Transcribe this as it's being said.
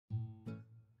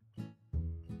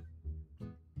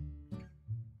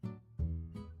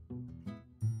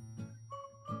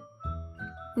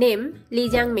Name Lee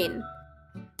Jung-min.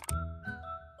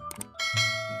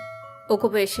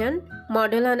 Occupation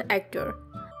model and actor.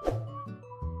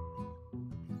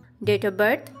 Date of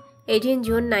birth 18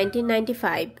 June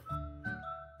 1995.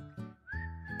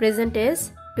 Present age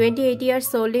 28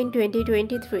 years old in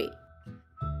 2023.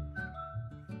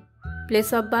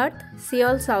 Place of birth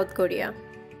Seoul, South Korea.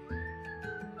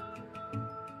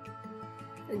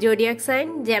 Zodiac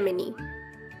sign Gemini.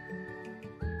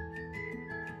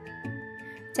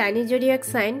 Chinese zodiac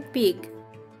sign Pig.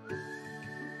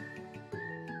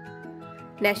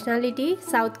 Nationality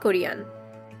South Korean.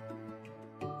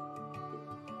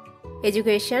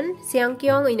 Education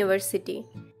Seongkyung University.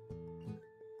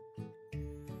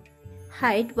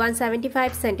 Height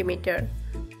 175 cm.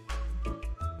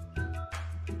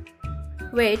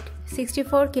 Weight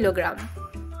 64 kg.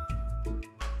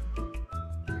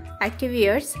 Active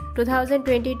years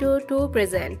 2022 to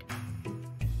present.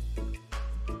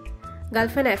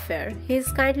 Girlfriend affair. He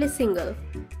is currently single.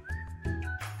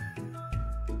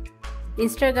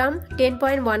 Instagram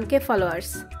 10.1k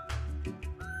followers.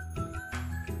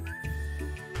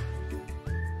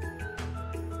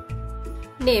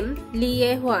 Name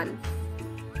Lee Hwan.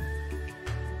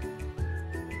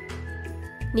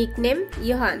 Nickname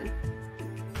Hwan.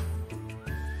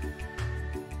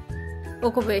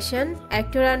 Occupation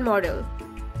actor and model.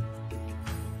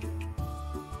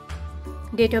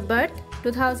 Date of birth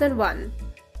 2001.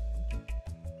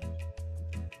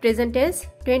 Present age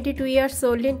 22 years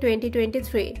old in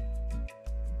 2023.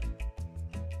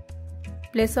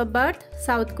 Place of birth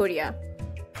South Korea.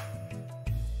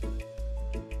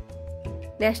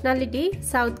 Nationality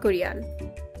South Korean.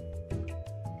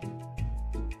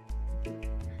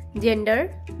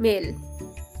 Gender male.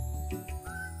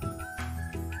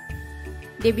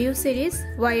 Debut series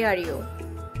Why Are You?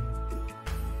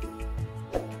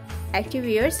 Active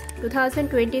years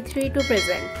 2023 to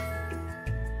present.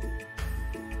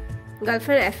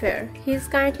 Girlfriend affair. He is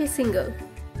currently single.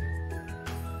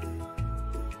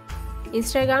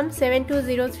 Instagram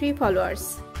 7203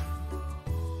 followers.